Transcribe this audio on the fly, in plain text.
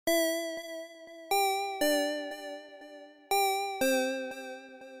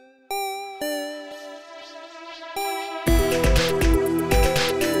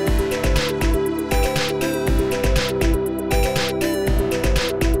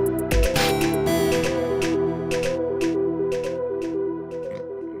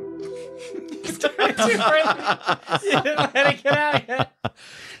didn't let it get out yet.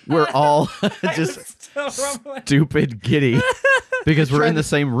 We're all just stupid giddy because we're in the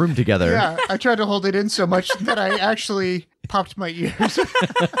same room together. Yeah, I tried to hold it in so much that I actually popped my ears.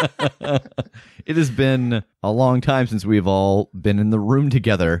 It has been a long time since we've all been in the room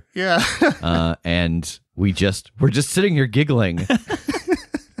together. Yeah. And we're just sitting here giggling.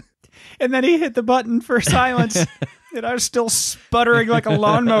 And then he hit the button for silence. And I was still sputtering like a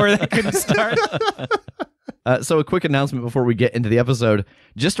lawnmower that couldn't start. So a quick announcement before we get into the episode.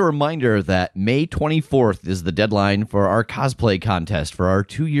 Just a reminder that May 24th is the deadline for our cosplay contest for our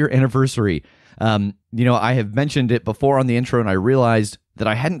 2-year anniversary. I have mentioned it before on the intro, and I realized that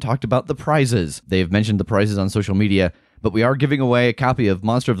I hadn't talked about the prizes. They have mentioned the prizes on social media, but we are giving away a copy of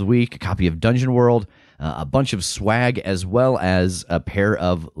Monster of the Week, a copy of Dungeon World, a bunch of swag, as well as a pair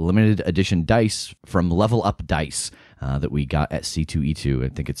of limited edition dice from Level Up Dice that we got at C2E2. I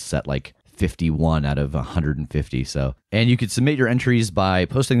think it's set like 51 out of 150. And you could submit your entries by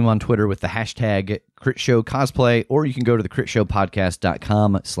posting them on Twitter with the hashtag Critshow Cosplay, or you can go to the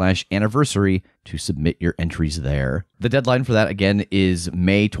critshowpodcast.com/anniversary to submit your entries there. The deadline for that, again, is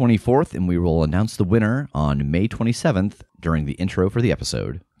May 24th, and we will announce the winner on May 27th during the intro for the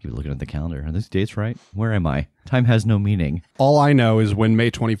episode. You're looking at the calendar. Are these dates right? Where am I? Time has no meaning. All I know is when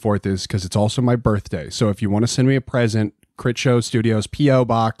May 24th is, because it's also my birthday. So if you want to send me a present, Critshow Studios, P.O.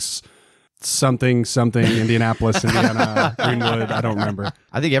 Box, something, Indianapolis, Indiana, Greenwood, I don't remember.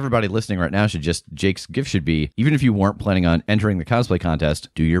 I think everybody listening right now Jake's gift should be, even if you weren't planning on entering the cosplay contest,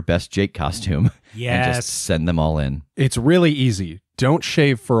 do your best Jake costume. Yes. And just send them all in. It's really easy. Don't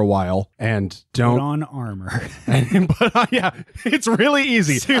shave for a while and don't put on armor. It's really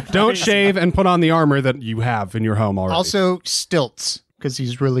easy. Don't shave and put on the armor that you have in your home already. Also, stilts, because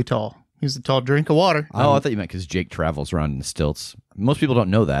he's really tall. He's a tall drink of water. I thought you meant because Jake travels around in stilts. Most people don't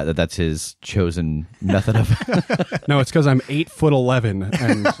know that's his chosen method of... No, it's because I'm 8'11",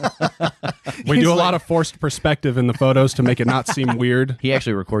 and we do a lot of forced perspective in the photos to make it not seem weird. He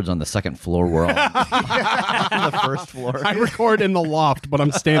actually records on the second floor. We're all on the first floor. I record in the loft, but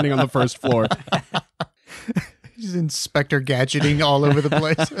I'm standing on the first floor. He's Inspector Gadgeting all over the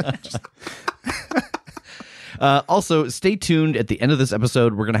place. Also, stay tuned. At the end of this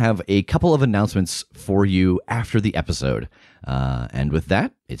episode, we're going to have a couple of announcements for you after the episode. And with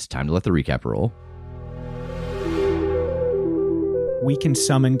that, it's time to let the recap roll. We can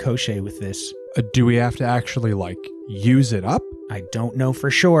summon Koschei with this. Do we have to actually, use it up? I don't know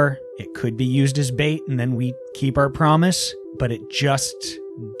for sure. It could be used as bait, and then we keep our promise, but it just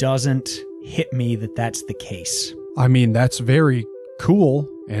doesn't hit me that that's the case. I mean, that's very cool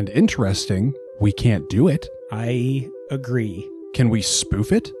and interesting. We can't do it. I agree. Can we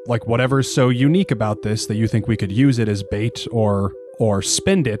spoof it? Like, whatever's so unique about this that you think we could use it as bait or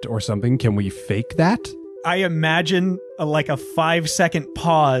spend it or something, can we fake that? I imagine a 5-second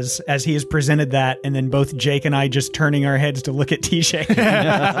pause as he has presented that, and then both Jake and I just turning our heads to look at TJ.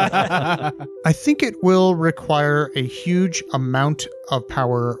 I think it will require a huge amount of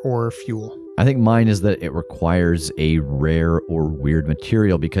power or fuel. I think mine is that it requires a rare or weird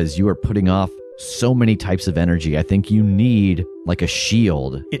material because you are putting off so many types of energy. I think you need a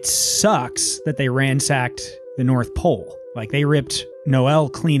shield. It sucks that they ransacked the North Pole. They ripped Noel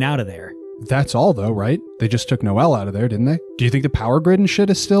clean out of there. That's all though, right? They just took Noel out of there, didn't they? Do you think the power grid and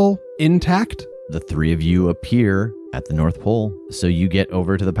shit is still intact? The three of you appear at the North Pole, so you get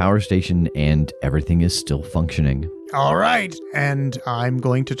over to the power station and everything is still functioning. All right, and I'm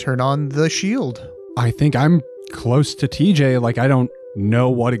going to turn on the shield. I think I'm close to TJ. I don't know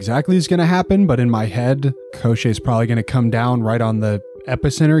what exactly is going to happen, but in my head, Koschei's probably going to come down right on the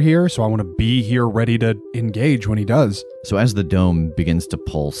epicenter here, so I want to be here ready to engage when he does. So as the dome begins to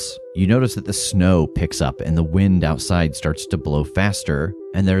pulse, you notice that the snow picks up and the wind outside starts to blow faster,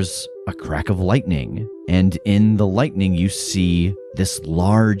 and there's a crack of lightning. And in the lightning, you see this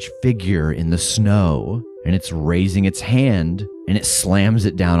large figure in the snow, and it's raising its hand, and it slams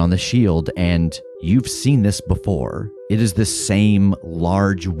it down on the shield, and you've seen this before. It is the same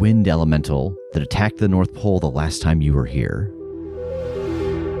large wind elemental that attacked the North Pole the last time you were here.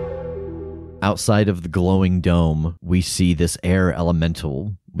 Outside of the glowing dome, we see this air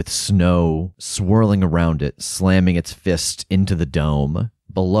elemental with snow swirling around it, slamming its fist into the dome.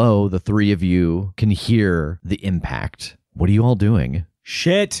 Below, the three of you can hear the impact. What are you all doing?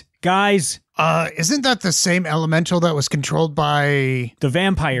 Shit, guys. Isn't that the same elemental that was controlled by the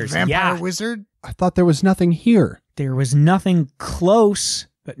vampires? The vampire wizard? I thought there was nothing here. There was nothing close,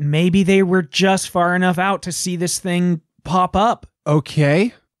 but maybe they were just far enough out to see this thing pop up.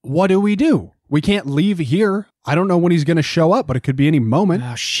 Okay. What do? We can't leave here. I don't know when he's going to show up, but it could be any moment.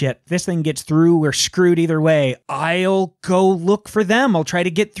 Oh, shit. This thing gets through, we're screwed either way. I'll go look for them. I'll try to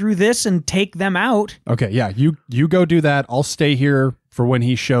get through this and take them out. Okay, yeah, you go do that. I'll stay here for when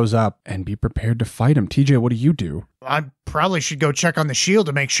he shows up and be prepared to fight him. TJ, what do you do? I probably should go check on the shield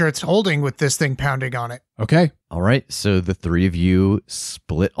to make sure it's holding with this thing pounding on it. Okay. All right, so the three of you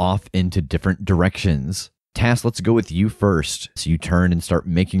split off into different directions. Tass, let's go with you first. So you turn and start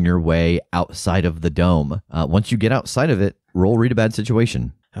making your way outside of the dome. Once you get outside of it, roll read a bad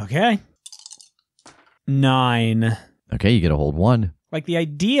situation. Okay. 9. Okay, you get a hold 1. Like, the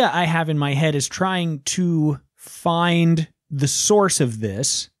idea I have in my head is trying to find the source of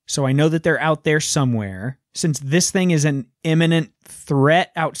this, so I know that they're out there somewhere. Since this thing is an imminent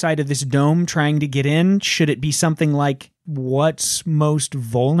threat outside of this dome trying to get in, should it be something like, what's most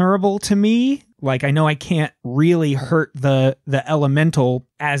vulnerable to me? Like, I know I can't really hurt the elemental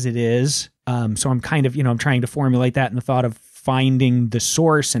as it is, so I'm kind of, I'm trying to formulate that in the thought of finding the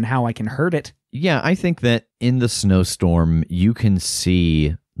source and how I can hurt it. Yeah, I think that in the snowstorm, you can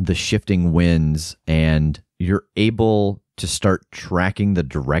see the shifting winds, and you're able to start tracking the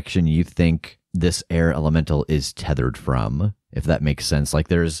direction you think this air elemental is tethered from, if that makes sense. Like,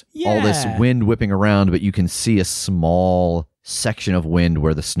 there's all this wind whipping around, but you can see a small section of wind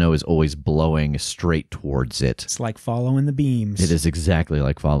where the snow is always blowing straight towards it. It's like following the beams. It is exactly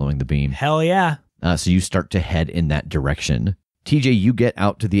like following the beam. Hell yeah. So you start to head in that direction. TJ, you get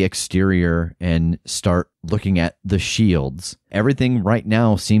out to the exterior and start looking at the shields. Everything right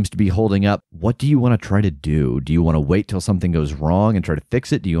now seems to be holding up. What do you want to try to do? Do you want to wait till something goes wrong and try to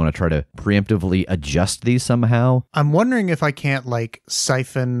fix it? Do you want to try to preemptively adjust these somehow? I'm wondering if I can't,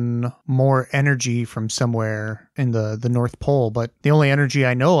 siphon more energy from somewhere in the North Pole, but the only energy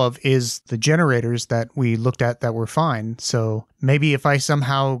I know of is the generators that we looked at that were fine. So maybe if I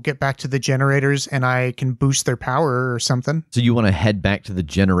somehow get back to the generators and I can boost their power or something. So you want to head back to the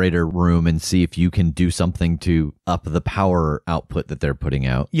generator room and see if you can do something to up the power output that they're putting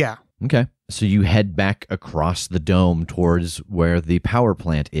out. Yeah. Okay. So you head back across the dome towards where the power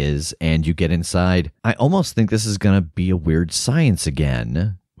plant is, and you get inside. I almost think this is going to be a weird science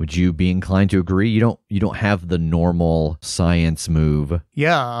again. Would you be inclined to agree? You don't have the normal science move.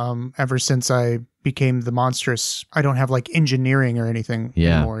 Yeah, ever since I became the Monstrous, I don't have engineering or anything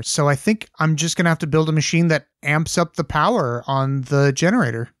anymore. So I think I'm just going to have to build a machine that amps up the power on the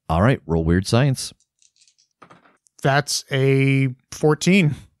generator. All right, roll weird science. That's a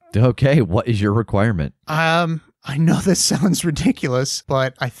 14. Okay, what is your requirement? I know this sounds ridiculous,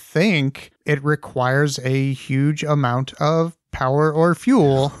 but I think it requires a huge amount of power or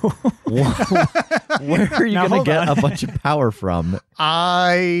fuel. Where are you going to get a bunch of power from?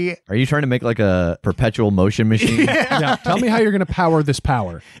 Are you trying to make a perpetual motion machine? Yeah, tell me how you're going to power this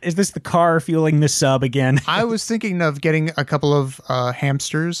power. Is this the car fueling the sub again? I was thinking of getting a couple of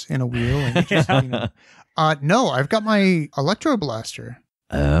hamsters in a wheel. And just, no, I've got my electro blaster.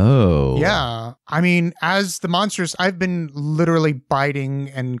 Oh. Yeah. I mean, as the Monstrous, I've been literally biting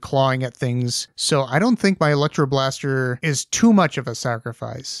and clawing at things, so I don't think my Electro Blaster is too much of a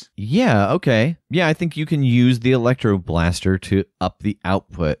sacrifice. Yeah, okay. Yeah, I think you can use the Electro Blaster to up the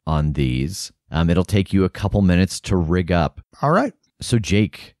output on these. It'll take you a couple minutes to rig up. All right. So,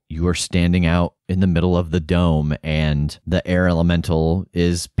 Jake, you are standing out in the middle of the dome, and the air elemental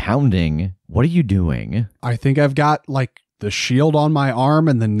is pounding. What are you doing? I think I've got, the shield on my arm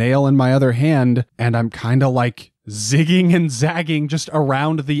and the nail in my other hand, and I'm kind of zigging and zagging just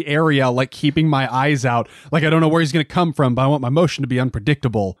around the area, keeping my eyes out. I don't know where he's going to come from, but I want my motion to be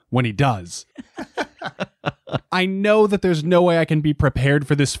unpredictable when he does. I know that there's no way I can be prepared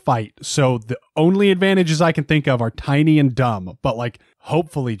for this fight, so the only advantages I can think of are tiny and dumb, but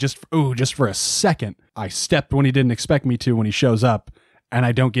hopefully just for a second, I stepped when he didn't expect me to when he shows up, and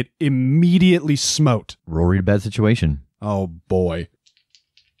I don't get immediately smote. Roll read a bad situation. Oh, boy.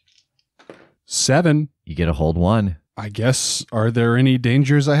 7. You get a hold 1. I guess, are there any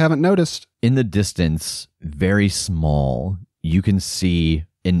dangers I haven't noticed? In the distance, very small, you can see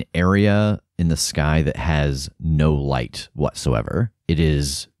an area in the sky that has no light whatsoever. It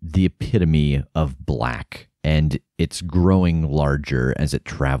is the epitome of black, and it's growing larger as it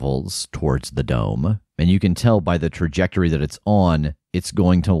travels towards the dome. And you can tell by the trajectory that it's on, it's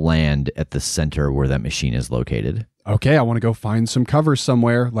going to land at the center where that machine is located. Okay, I want to go find some cover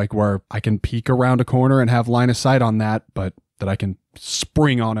somewhere, where I can peek around a corner and have line of sight on that, but that I can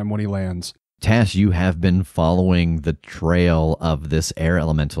spring on him when he lands. Tass, you have been following the trail of this air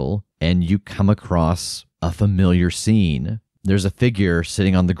elemental, and you come across a familiar scene. There's a figure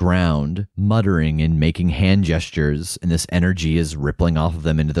sitting on the ground, muttering and making hand gestures, and this energy is rippling off of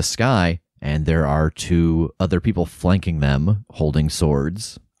them into the sky. and there are 2 other people flanking them holding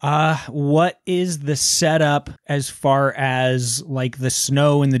swords. What is the setup as far as like the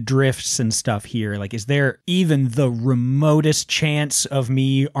snow and the drifts and stuff here? Like, is there even the remotest chance of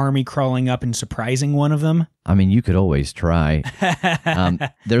me army crawling up and surprising one of them? I mean, you could always try.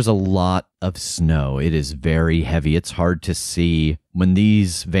 There's a lot of snow. It is very heavy. It's hard to see. When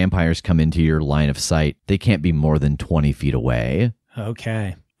these vampires come into your line of sight, they can't be more than 20 feet away.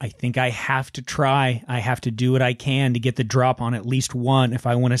 Okay. I think I have to try. I have to do what I can to get the drop on at least one if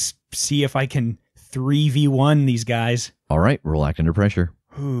I want to see if I can 3v1 these guys. All right, roll act under pressure.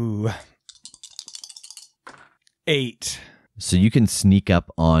 Ooh. 8. So you can sneak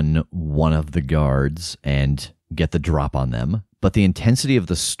up on one of the guards and get the drop on them, but the intensity of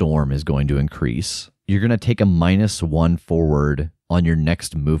the storm is going to increase. You're going to take a -1 forward on your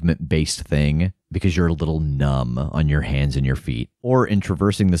next movement-based thing because you're a little numb on your hands and your feet. Or in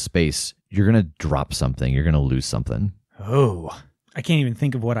traversing the space, you're going to drop something. You're going to lose something. Oh, I can't even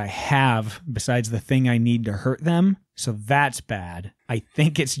think of what I have besides the thing I need to hurt them. So that's bad. I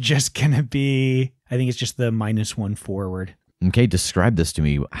think it's just the -1 forward. Okay, describe this to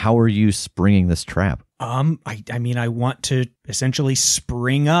me. How are you springing this trap? I mean, I want to essentially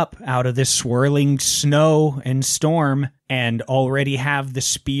spring up out of this swirling snow and storm and already have the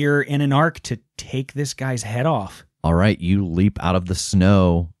spear in an arc to take this guy's head off. All right, you leap out of the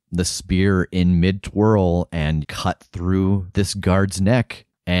snow, the spear in mid-twirl, and cut through this guard's neck,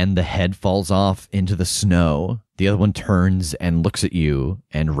 and the head falls off into the snow. The other one turns and looks at you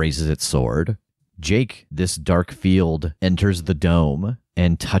and raises its sword. Jake, this dark field enters the dome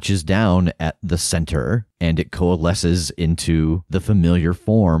and touches down at the center, and it coalesces into the familiar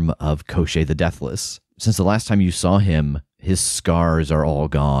form of Critshow the Deathless. Since the last time you saw him, his scars are all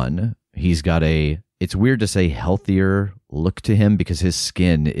gone. He's got it's weird to say healthier look to him because his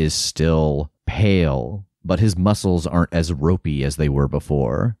skin is still pale, but his muscles aren't as ropey as they were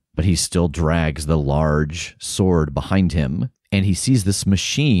before. But he still drags the large sword behind him, and he sees this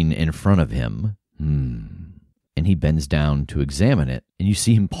machine in front of him. And he bends down to examine it, and you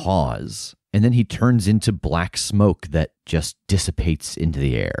see him pause, and then he turns into black smoke that just dissipates into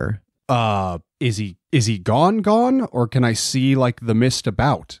the air. Is he gone, or can I see like the mist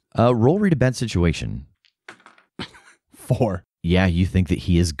about? Roll read a bad situation. 4. Yeah, you think that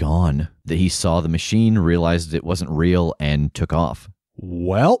he is gone, that he saw the machine, realized it wasn't real, and took off.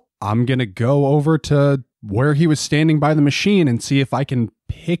 Well, I'm gonna go over to where he was standing by the machine and see if I can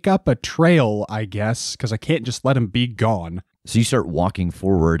pick up a trail, I guess, because I can't just let him be gone. So you start walking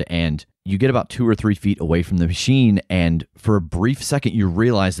forward, and you get about 2 or 3 feet away from the machine, and for a brief second you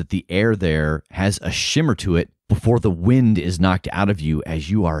realize that the air there has a shimmer to it before the wind is knocked out of you as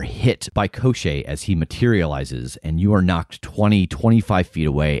you are hit by Critshow as he materializes, and you are knocked 20, 25 feet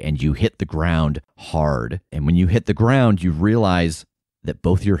away, and you hit the ground hard. And when you hit the ground, you realize that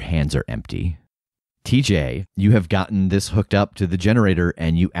both your hands are empty. TJ, you have gotten this hooked up to the generator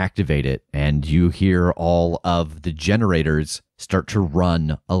and you activate it, and you hear all of the generators start to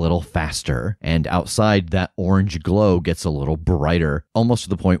run a little faster, and outside that orange glow gets a little brighter, almost to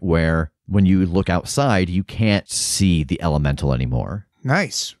the point where when you look outside, you can't see the elemental anymore.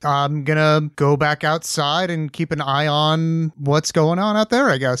 Nice. I'm gonna go back outside and keep an eye on what's going on out there,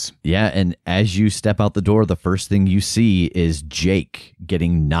 I guess. Yeah, and as you step out the door, the first thing you see is Jake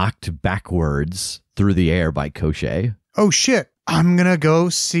getting knocked backwards through the air by Critshow. Oh shit. I'm gonna go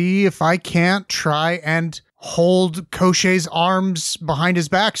see if I can't try and hold Critshows arms behind his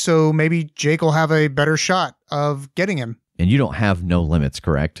back so maybe Jake will have a better shot of getting him. And you don't have no limits,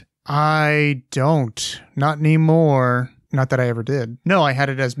 correct? I don't. Not anymore. Not that I ever did. No, I had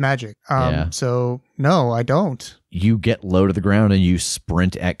it as magic. So, no, I don't. You get low to the ground and you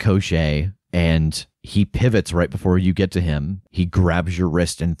sprint at Critshow, and he pivots right before you get to him. He grabs your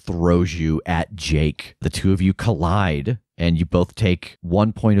wrist and throws you at Jake. The two of you collide, and you both take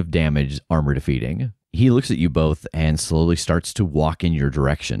 1 point of damage, armor defeating. He looks at you both and slowly starts to walk in your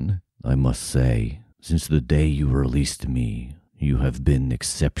direction. I must say, since the day you released me, you have been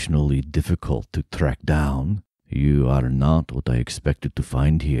exceptionally difficult to track down. You are not what I expected to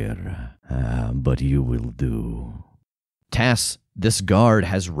find here, but you will do. Tass, this guard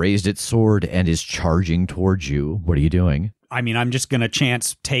has raised its sword and is charging towards you. What are you doing? I mean, I'm just going to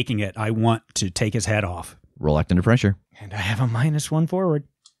chance taking it. I want to take his head off. Roll act under pressure. And I have a -1 forward.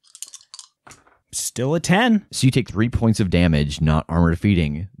 Still a 10. So you take 3 points of damage, not armor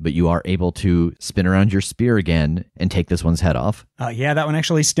defeating, but you are able to spin around your spear again and take this one's head off. Yeah, that one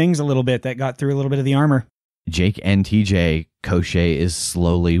actually stings a little bit. That got through a little bit of the armor. Jake and TJ, Critshow is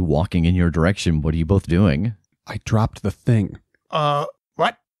slowly walking in your direction. What are you both doing? I dropped the thing.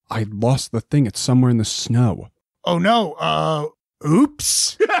 What? I lost the thing. It's somewhere in the snow. Oh no,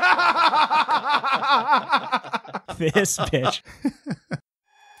 oops. This bitch.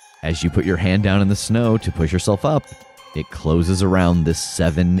 As you put your hand down in the snow to push yourself up, it closes around this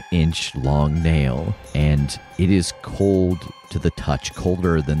 7-inch long nail, and it is cold to the touch,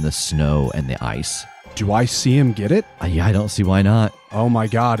 colder than the snow and the ice. Do I see him get it? Yeah, I don't see why not. Oh my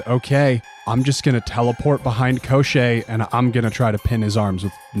god, okay. I'm just going to teleport behind Koshe, and I'm going to try to pin his arms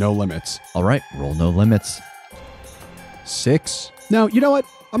with no limits. All right, roll no limits. 6. No, you know what?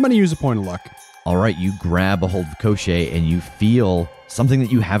 I'm going to use a point of luck. All right, you grab a hold of Koshe and you feel something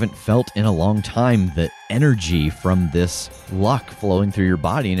that you haven't felt in a long time, the energy from this luck flowing through your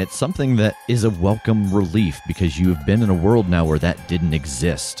body. And it's something that is a welcome relief because you have been in a world now where that didn't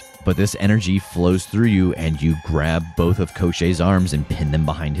exist. But this energy flows through you and you grab both of Koshe's arms and pin them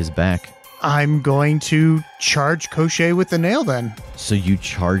behind his back. I'm going to charge Koshe with the nail then. So you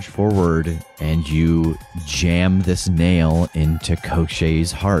charge forward and you jam this nail into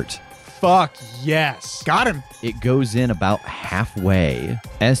Koshe's heart. Fuck yes. Got him. It goes in about halfway.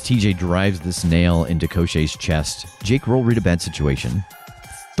 As TJ drives this nail into Koshe's chest, Jake, roll read a bad situation.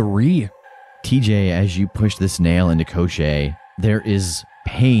 3. TJ, as you push this nail into Koshe, there is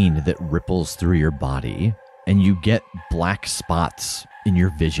pain that ripples through your body, and you get black spots in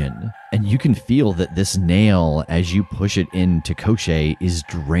your vision. And you can feel that this nail, as you push it into Koshe, is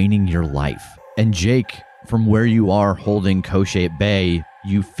draining your life. And Jake, from where you are holding Koshe at bay,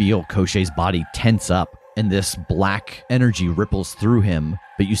 you feel Koshe's body tense up, and this black energy ripples through him,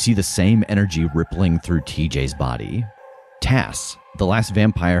 but you see the same energy rippling through TJ's body. Tass, the last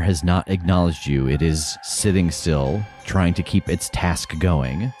vampire, has not acknowledged you. It is sitting still, trying to keep its task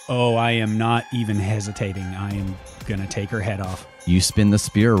going. Oh, I am not even hesitating. I am going to take her head off. You spin the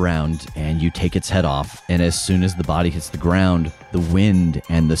spear around and you take its head off, and as soon as the body hits the ground, the wind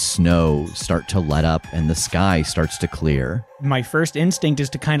and the snow start to let up and the sky starts to clear. My first instinct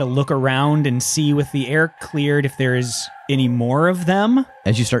is to kind of look around and see with the air cleared if there is any more of them.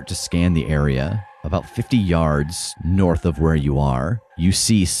 As you start to scan the area, about 50 yards north of where you are, you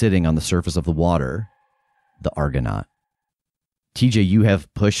see sitting on the surface of the water, the Argonaut. TJ, you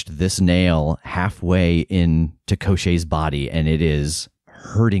have pushed this nail halfway into Koshe's body, and it is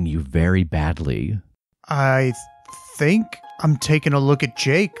hurting you very badly. I think I'm taking a look at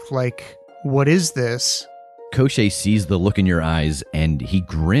Jake, like, what is this? Koshe sees the look in your eyes, and he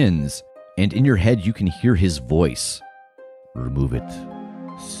grins, and in your head you can hear his voice. Remove it.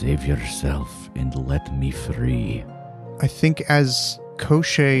 Save yourself and let me free. I think as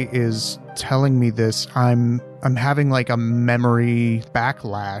Koshe is telling me this, I'm having like a memory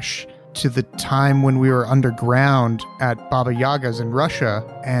backlash to the time when we were underground at Baba Yaga's in Russia,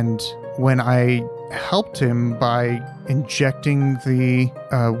 and when I helped him by injecting the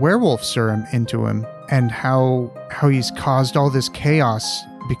werewolf serum into him, and how he's caused all this chaos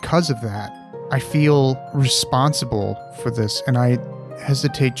because of that. I feel responsible for this, and I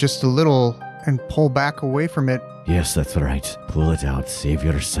hesitate just a little and pull back away from it. Yes, that's right. Pull it out. Save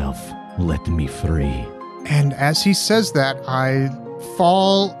yourself. Let me free. And as he says that, I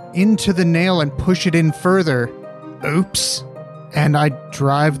fall into the nail and push it in further. Oops. And I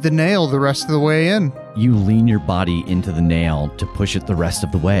drive the nail the rest of the way in. You lean your body into the nail to push it the rest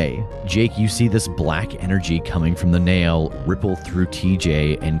of the way. Jake, you see this black energy coming from the nail ripple through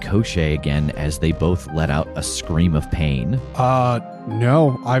TJ and Koshe again as they both let out a scream of pain.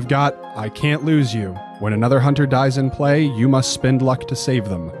 No, I can't lose you. When another hunter dies in play, you must spend luck to save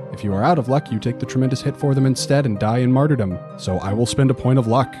them. If you are out of luck, you take the tremendous hit for them instead and die in martyrdom. So I will spend a point of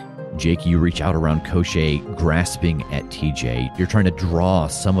luck. Jake, you reach out around Koshe, grasping at TJ. You're trying to draw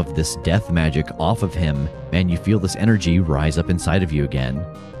some of this death magic off of him, and you feel this energy rise up inside of you again.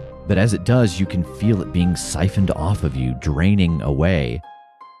 But as it does, you can feel it being siphoned off of you, draining away.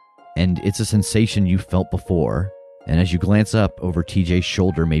 And it's a sensation you felt before. And as you glance up over TJ's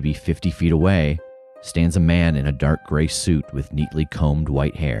shoulder, maybe 50 feet away, stands a man in a dark gray suit with neatly combed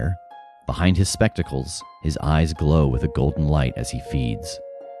white hair. Behind his spectacles, his eyes glow with a golden light as he feeds.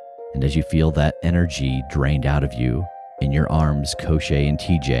 And as you feel that energy drained out of you, in your arms, Koshe and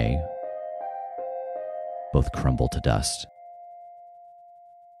TJ both crumble to dust.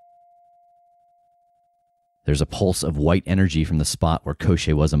 There's a pulse of white energy from the spot where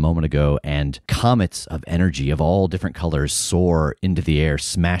Koshe was a moment ago, and comets of energy of all different colors soar into the air,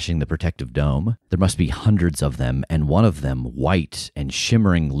 smashing the protective dome. There must be hundreds of them, and one of them, white and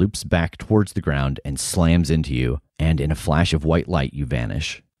shimmering, loops back towards the ground and slams into you, and in a flash of white light, you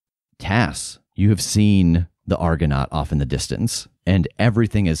vanish. Tass, you have seen the Argonaut off in the distance, and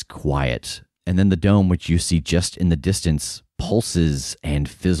everything is quiet. And then the dome, which you see just in the distance, pulses and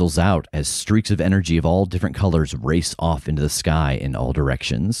fizzles out as streaks of energy of all different colors race off into the sky in all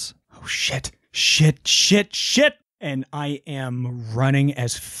directions. Oh, shit. And I am running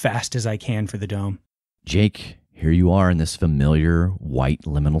as fast as I can for the dome. Jake, here you are in this familiar white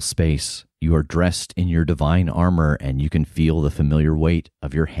liminal space. You are dressed in your divine armor, and you can feel the familiar weight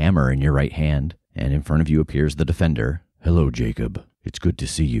of your hammer in your right hand. And in front of you appears the defender. Hello, Jacob. It's good to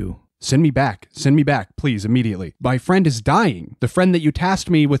see you. Send me back, please, immediately. My friend is dying. The friend that you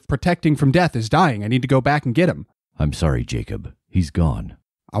tasked me with protecting from death is dying. I need to go back and get him. I'm sorry, Jacob. He's gone.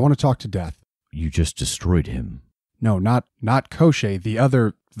 I want to talk to Death. You just destroyed him. No, not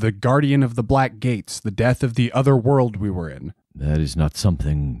Koshe, the guardian of the Black Gates, the death of the other world we were in. That is not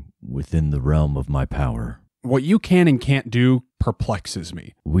something within the realm of my power. What you can and can't do perplexes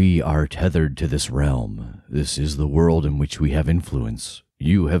me. We are tethered to this realm. This is the world in which we have influence.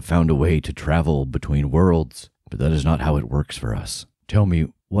 You have found a way to travel between worlds, but that is not how it works for us. Tell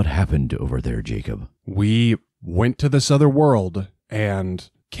me, what happened over there, Jacob? We went to this other world and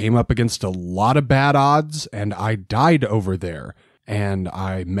came up against a lot of bad odds, and I died over there. And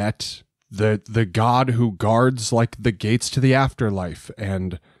I met the god who guards like the gates to the afterlife,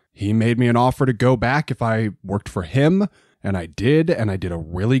 and he made me an offer to go back if I worked for him, and I did a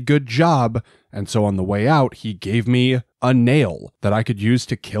really good job. And so on the way out, he gave me a nail that I could use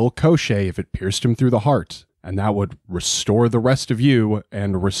to kill Koshe if it pierced him through the heart, and that would restore the rest of you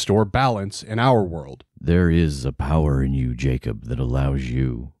and restore balance in our world. There is a power in you, Jacob, that allows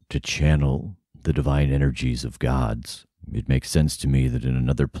you to channel the divine energies of gods. It makes sense to me that in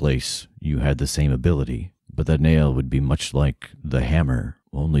another place you had the same ability, but that nail would be much like the hammer.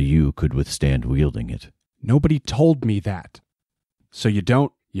 Only you could withstand wielding it. Nobody told me that. So you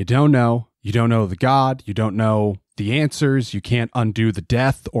don't know. You don't know the god. You don't know the answers. You can't undo the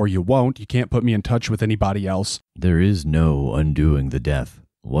death, or you won't. You can't put me in touch with anybody else. There is no undoing the death.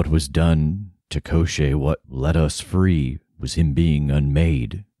 What was done to Koshe, what let us free, was him being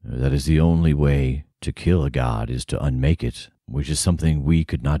unmade. That is the only way to kill a god, is to unmake it, which is something we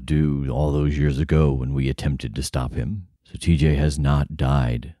could not do all those years ago when we attempted to stop him. So TJ has not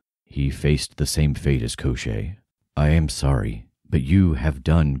died. He faced the same fate as Koshe. I am sorry, but you have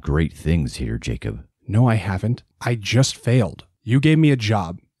done great things here, Jacob. No, I haven't. I just failed. You gave me a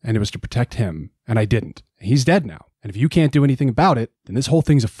job, and it was to protect him, and I didn't. He's dead now. And if you can't do anything about it, then this whole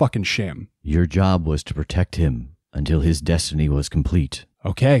thing's a fucking sham. Your job was to protect him until his destiny was complete.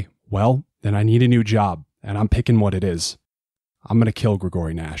 Okay, well, then I need a new job, and I'm picking what it is. I'm going to kill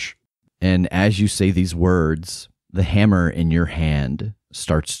Grigori Nash. And as you say these words, the hammer in your hand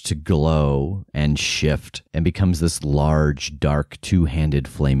starts to glow and shift and becomes this large, dark, two-handed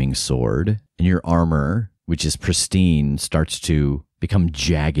flaming sword. And your armor, which is pristine, starts to become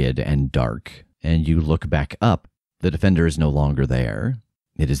jagged and dark. And you look back up. The defender is no longer there.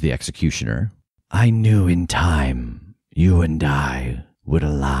 It is the executioner. I knew in time you and I would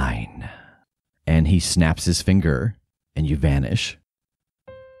align. And he snaps his finger, and you vanish.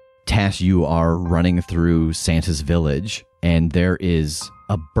 Tass, you are running through Santa's village, and there is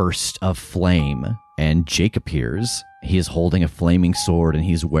a burst of flame, and Jake appears. He is holding a flaming sword, and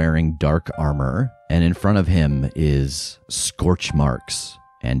he's wearing dark armor, and in front of him is scorch marks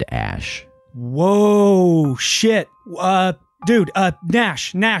and ash. Whoa, shit. Dude,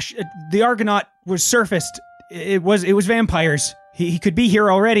 Nash, the Argonaut was surfaced. It was vampires. He could be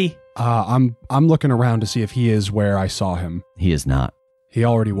here already. I'm looking around to see if he is where I saw him. He is not. He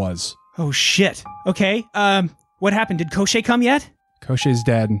already was. Oh, shit. Okay, what happened? Did Koshe come yet? Koshe's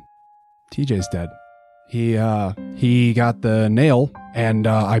dead. TJ's dead. He got the nail, and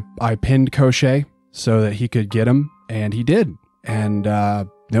I pinned Koshe so that he could get him, and he did. And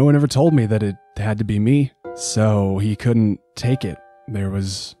no one ever told me that it had to be me, so he couldn't take it. There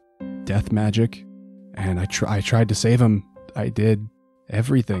was death magic, and I tried to save him. I did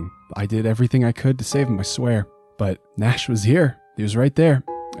everything. I did everything I could to save him, I swear. But Nash was here. He was right there.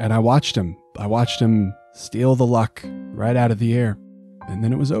 And I watched him. I watched him steal the luck right out of the air. And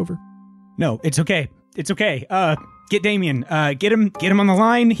then it was over. No, it's okay. It's okay. Get Damien. Get him on the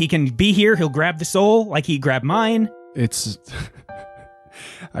line. He can be here. He'll grab the soul like he grabbed mine. It's...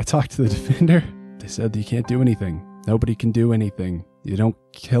 I talked to the defender. They said you can't do anything. Nobody can do anything. You don't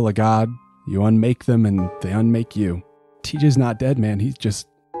kill a god. You unmake them and they unmake you. TJ's not dead, man. He just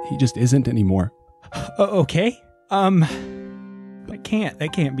isn't anymore. Okay. That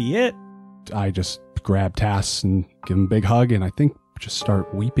can't be it. I just grab Tass and give him a big hug, and I think just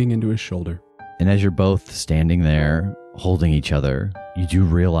start weeping into his shoulder. And as you're both standing there, holding each other, you do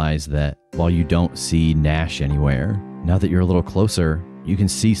realize that while you don't see Nash anywhere, now that you're a little closer, you can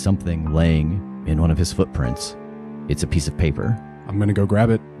see something laying in one of his footprints. It's a piece of paper. I'm going to go grab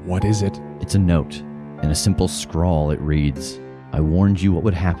it. What is it? It's a note. In a simple scrawl, it reads, I warned you what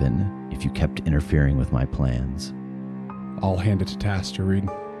would happen if you kept interfering with my plans. I'll hand it to Tass to read.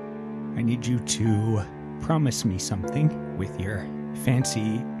 I need you to promise me something with your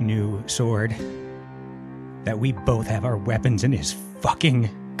fancy new sword. That we both have our weapons in his fucking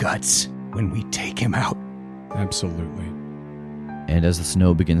guts when we take him out. Absolutely. And as the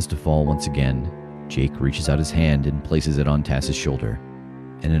snow begins to fall once again, Jake reaches out his hand and places it on Tass's shoulder.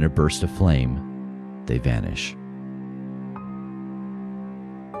 And in a burst of flame, they vanish.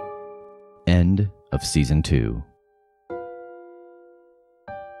 End of Season 2.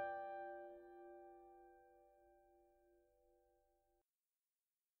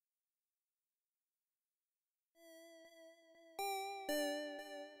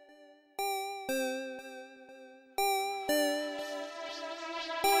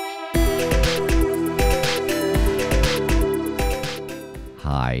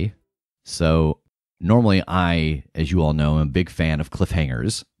 Hi. So, normally I, as you all know, am a big fan of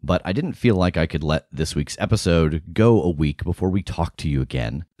cliffhangers, but I didn't feel like I could let this week's episode go a week before we talk to you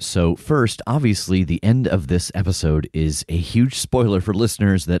again. So first, obviously, the end of this episode is a huge spoiler for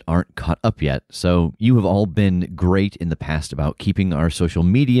listeners that aren't caught up yet. So you have all been great in the past about keeping our social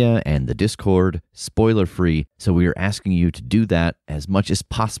media and the Discord spoiler-free, so we are asking you to do that as much as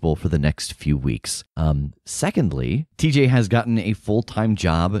possible for the next few weeks. Secondly, TJ has gotten a full-time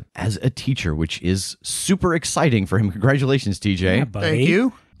job as a teacher, which is super exciting for him. Congratulations, TJ. Yeah, buddy. Thank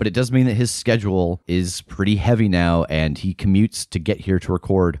you. But it does mean that his schedule is pretty heavy now, and he commutes to get here to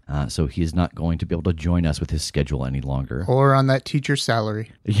record, so he is not going to be able to join us with his schedule any longer. Or on that teacher's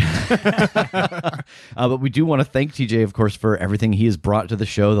salary. But we do want to thank TJ, of course, for everything he has brought to the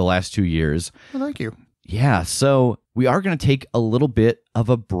show the last 2 years. Well, thank you. Yeah, so we are going to take a little bit of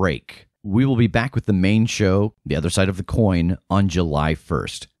a break. We will be back with the main show, The Other Side of the Coin, on July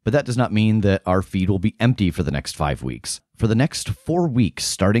 1st. But that does not mean that our feed will be empty for the next 5 weeks. For the next 4 weeks,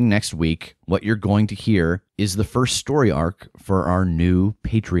 starting next week, what you're going to hear is the first story arc for our new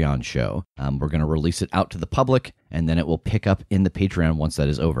Patreon show. We're going to release it out to the public, and then it will pick up in the Patreon once that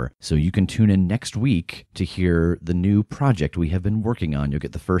is over. So you can tune in next week to hear the new project we have been working on. You'll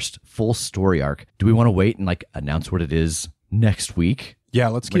get the first full story arc. Do we want to wait and announce what it is next week? Yeah,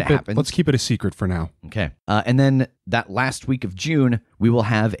 let's keep it a secret for now. Okay. And then that last week of June, we will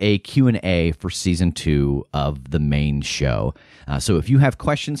have a Q&A for Season 2 of the main show. So if you have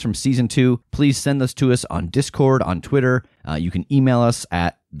questions from Season 2, please send those to us on Discord, on Twitter. You can email us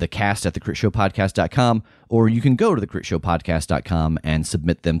at thecast@thecritshowpodcast.com, or you can go to thecritshowpodcast.com and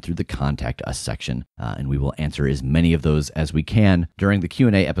submit them through the Contact Us section. And we will answer as many of those as we can during the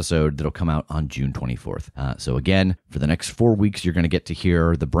Q&A episode that'll come out on June 24th. So again, for the next 4 weeks, you're going to get to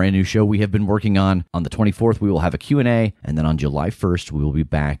hear the brand new show we have been working on. On the 24th, we will have a Q&A, and then on July 1st, we will be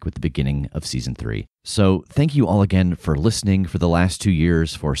back with the beginning of Season 3. So thank you all again for listening for the last 2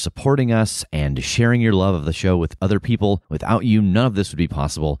 years, for supporting us and sharing your love of the show with other people. Without you, none of this would be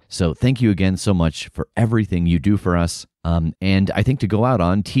possible. So thank you again so much for everything you do for us. And I think to go out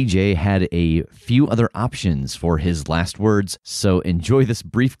on, TJ had a few other options for his last words. So enjoy this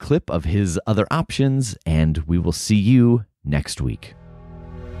brief clip of his other options, and we will see you next week.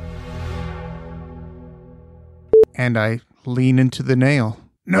 And I lean into the nail.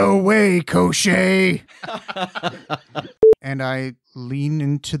 No way, Crochet! And I lean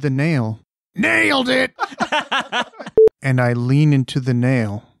into the nail. Nailed it! And I lean into the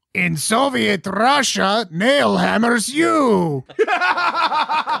nail. In Soviet Russia, nail hammers you!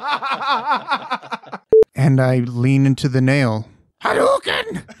 And I lean into the nail.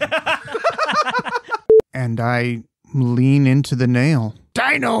 Hadouken! And I lean into the nail.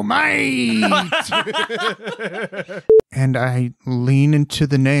 Dynamite! And I lean into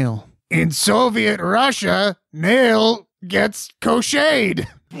the nail. In Soviet Russia, nail gets crocheted.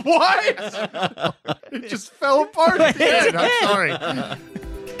 What? It just fell apart at the end. I'm sorry.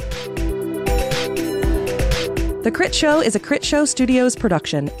 The Crit Show is a Critshow Studios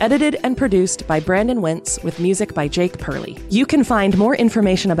production, edited and produced by Brandon Wentz with music by Jake Purley. You can find more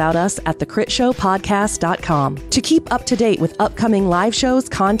information about us at thecritshowpodcast.com. To keep up to date with upcoming live shows,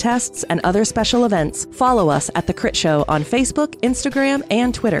 contests, and other special events, follow us at The Crit Show on Facebook, Instagram,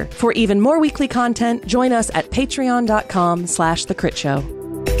 and Twitter. For even more weekly content, join us at patreon.com/thecritShow.